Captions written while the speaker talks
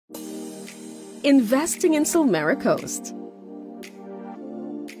Investing in Solmera Coast.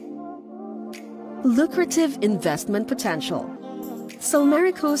 Lucrative investment potential.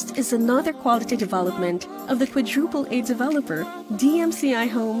 Solmera Coast is another quality development of the Quadruple A developer DMCI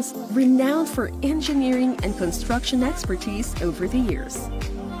Homes, renowned for engineering and construction expertise over the years.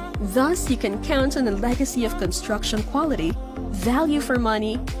 Thus, you can count on a legacy of construction quality, value for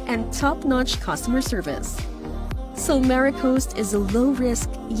money, and top-notch customer service. Solmera Coast is a low-risk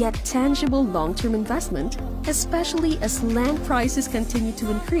yet tangible long-term investment, especially as land prices continue to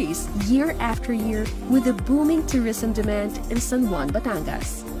increase year after year with the booming tourism demand in San Juan,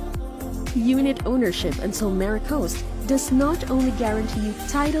 Batangas. Unit ownership in Solmera Coast does not only guarantee you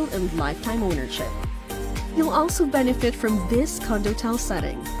title and lifetime ownership. You'll also benefit from this Condotel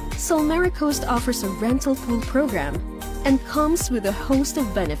setting. Solmera Coast offers a rental pool program and comes with a host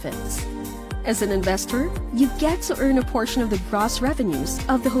of benefits. As an investor, you get to earn a portion of the gross revenues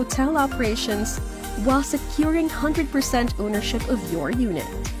of the hotel operations while securing 100% ownership of your unit.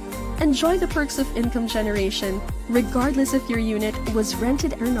 Enjoy the perks of income generation regardless if your unit was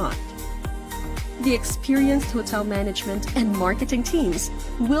rented or not. The experienced hotel management and marketing teams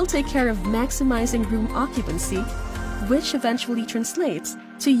will take care of maximizing room occupancy, which eventually translates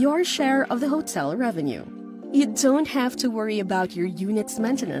to your share of the hotel revenue. You don't have to worry about your unit's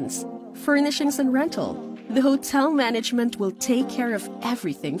maintenance, furnishings, and rental. The hotel management will take care of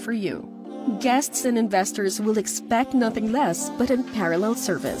everything for you. Guests and investors will expect nothing less but unparalleled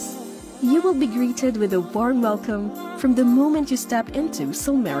service. You will be greeted with a warm welcome from the moment you step into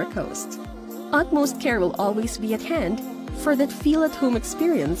Solmera Coast. Utmost care will always be at hand for that feel-at-home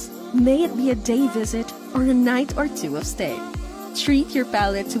experience, may it be a day visit or a night or two of stay. Treat your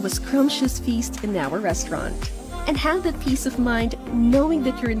palate to a scrumptious feast in our restaurant, and have that peace of mind knowing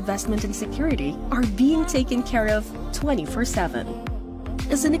that your investment and security are being taken care of 24/7.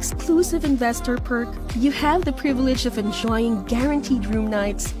 As an exclusive investor perk, you have the privilege of enjoying guaranteed room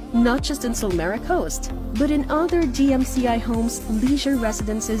nights not just in Solmera Coast, but in other DMCI Homes leisure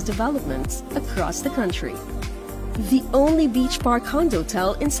residences developments across the country. The only beach park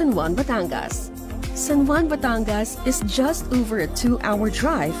Condotel in San Juan, Batangas. San Juan, Batangas is just over a 2-hour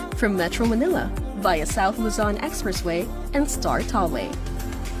drive from Metro Manila via South Luzon Expressway and Star Tollway.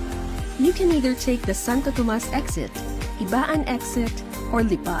 You can either take the Santo Tomas exit, Ibaan exit, or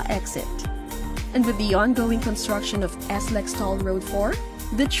Lipa exit. And with the ongoing construction of SLEX Toll Road 4,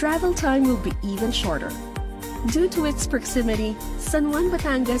 the travel time will be even shorter. Due to its proximity, San Juan,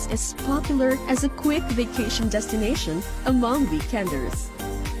 Batangas is popular as a quick vacation destination among weekenders.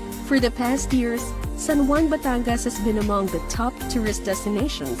 For the past years, San Juan, Batangas has been among the top tourist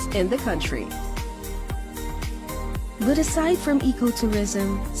destinations in the country. But aside from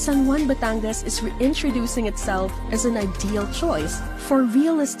ecotourism, San Juan, Batangas is reintroducing itself as an ideal choice for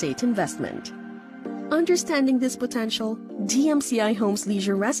real estate investment. Understanding this potential, DMCI Homes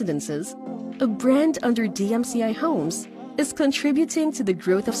Leisure Residences, a brand under DMCI Homes, is contributing to the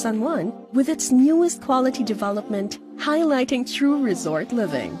growth of San Juan with its newest quality development, highlighting true resort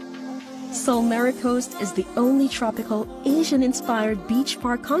living. Solmera Coast is the only tropical Asian-inspired beach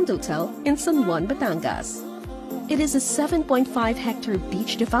park condotel in San Juan, Batangas. It is a 7.5-hectare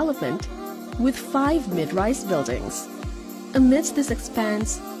beach development with 5 mid-rise buildings. Amidst this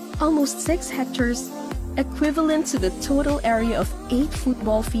expanse, almost 6 hectares, equivalent to the total area of 8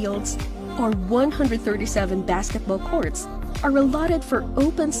 football fields or 137 basketball courts, are allotted for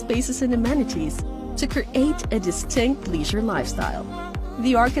open spaces and amenities to create a distinct leisure lifestyle.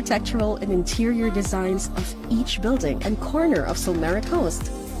 The architectural and interior designs of each building and corner of Solmera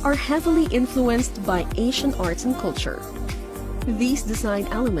Coast are heavily influenced by Asian arts and culture. These design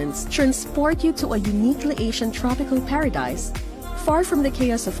elements transport you to a uniquely Asian tropical paradise, far from the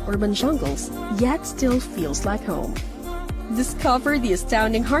chaos of urban jungles, yet still feels like home. Discover the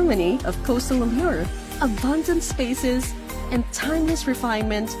astounding harmony of coastal allure, abundant spaces, and timeless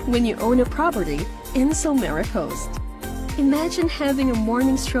refinement when you own a property in Solmera Coast. Imagine having a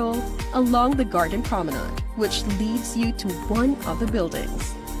morning stroll along the garden promenade, which leads you to one of the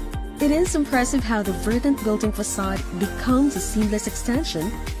buildings. It is impressive how the verdant building facade becomes a seamless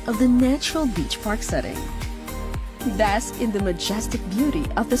extension of the natural beach park setting. Bask in the majestic beauty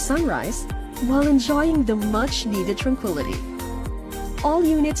of the sunrise while enjoying the much-needed tranquility. All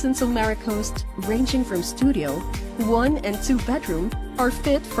units in Solmera Coast, ranging from studio, 1 and 2 bedroom, are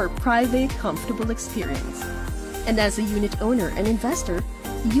fit for private, comfortable experience. And as a unit owner and investor,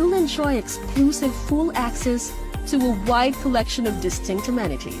 you'll enjoy exclusive full access to a wide collection of distinct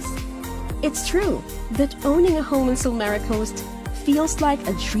amenities. It's true that owning a home in Solmera Coast feels like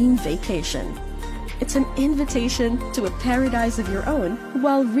a dream vacation. It's an invitation to a paradise of your own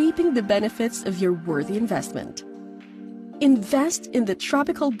while reaping the benefits of your worthy investment. Invest in the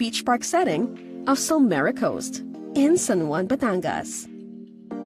tropical beach park setting of Solmera Coast in San Juan, Batangas.